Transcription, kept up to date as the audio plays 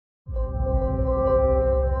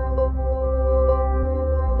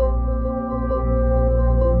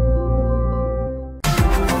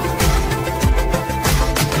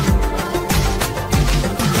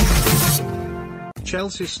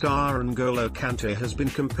Chelsea star N'Golo Kante has been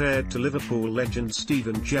compared to Liverpool legend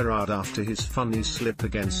Steven Gerrard after his funny slip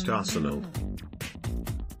against Arsenal.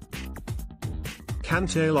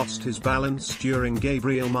 Kante lost his balance during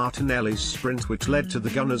Gabriel Martinelli's sprint, which led to the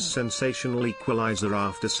Gunners' sensational equaliser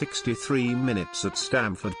after 63 minutes at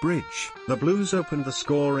Stamford Bridge. The Blues opened the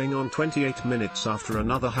scoring on 28 minutes after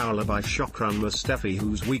another howler by Shokran Mustafi,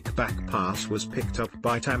 whose weak back pass was picked up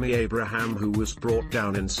by Tammy Abraham, who was brought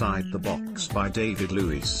down inside the box by David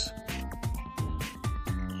Luiz.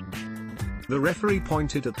 The referee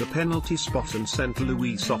pointed at the penalty spot and sent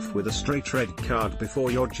Luiz off with a straight red card before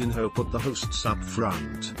Jorginho put the hosts up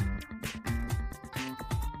front.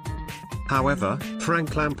 However,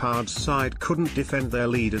 Frank Lampard's side couldn't defend their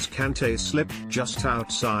lead as Kante slipped just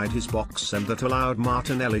outside his box, and that allowed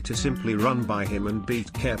Martinelli to simply run by him and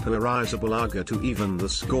beat Kepa Arrizabalaga to even the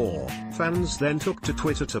score. Fans then took to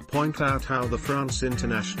Twitter to point out how the France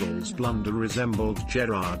international's blunder resembled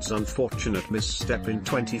Gerrard's unfortunate misstep in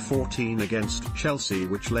 2014 against Chelsea,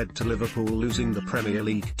 which led to Liverpool losing the Premier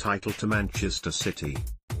League title to Manchester City.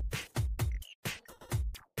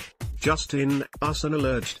 Just in, Arsenal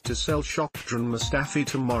urged to sell Shokran Mustafi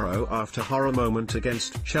tomorrow after horror moment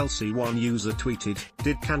against Chelsea. One user tweeted,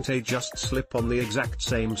 "Did Kante just slip on the exact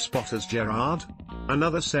same spot as Gerrard?"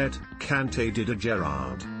 Another said, "Kante did a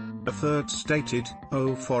Gerrard." A third stated,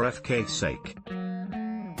 "Oh, for FK's sake.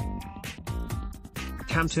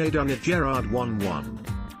 Kante done a Gerrard 1-1.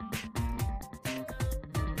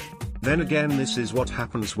 Then again, this is what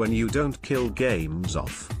happens when you don't kill games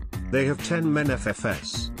off. They have 10 men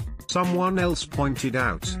FFS. Someone else pointed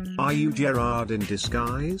out, "Are you Gerrard in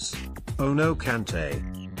disguise?" Oh no, Kante.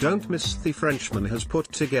 Don't miss. The Frenchman has put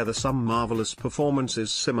together some marvellous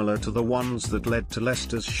performances similar to the ones that led to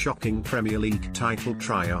Leicester's shocking Premier League title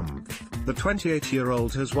triumph. The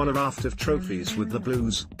 28-year-old has won a raft of trophies with the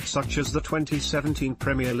Blues, such as the 2017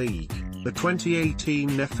 Premier League, the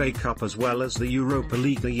 2018 FA Cup, as well as the Europa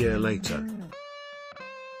League a year later.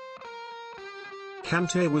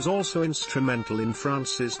 Kante was also instrumental in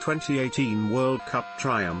France's 2018 World Cup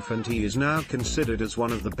triumph, and he is now considered as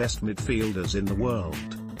one of the best midfielders in the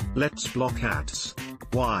world. Let's block ads.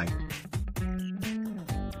 Why?